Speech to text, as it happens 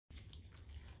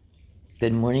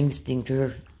Good morning,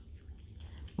 Stinker.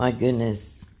 My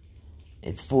goodness,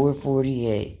 it's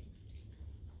 4:48.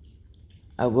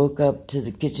 I woke up to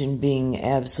the kitchen being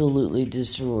absolutely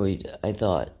destroyed, I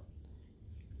thought.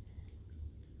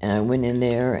 And I went in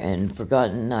there and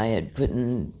forgotten I had put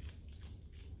in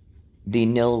the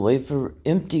Nilla wafer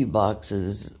empty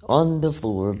boxes on the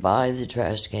floor by the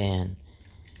trash can.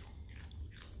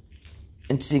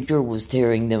 And Stinker was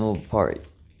tearing them apart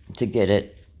to get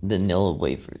at the Nilla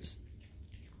wafers.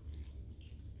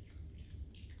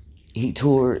 He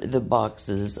tore the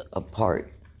boxes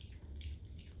apart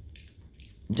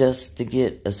just to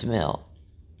get a smell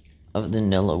of the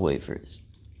Nilla wafers.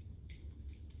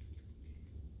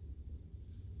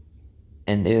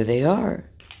 And there they are.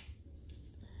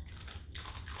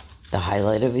 The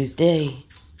highlight of his day.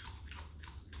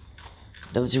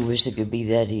 Don't you wish it could be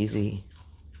that easy?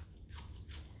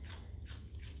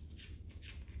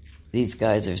 These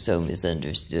guys are so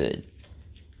misunderstood.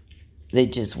 They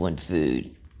just want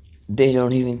food. They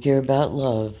don't even care about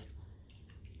love.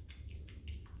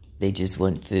 They just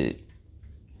want food.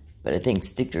 But I think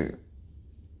Stinker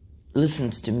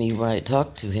listens to me when I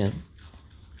talk to him.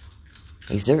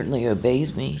 He certainly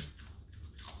obeys me.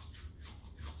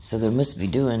 So they must be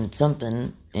doing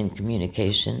something in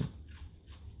communication.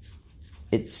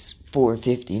 It's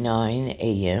 4:59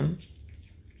 a.m.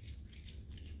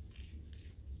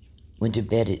 Went to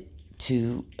bed at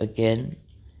 2 again.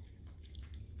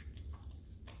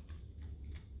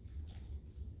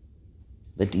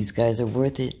 But these guys are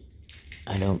worth it.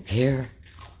 I don't care.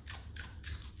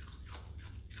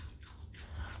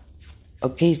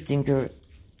 Okay, Stinker.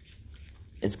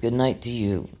 It's good night to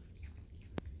you.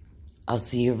 I'll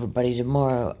see everybody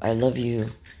tomorrow. I love you.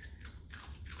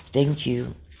 Thank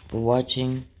you for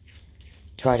watching.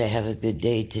 Try to have a good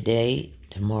day today,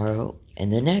 tomorrow,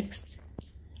 and the next.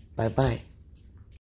 Bye-bye.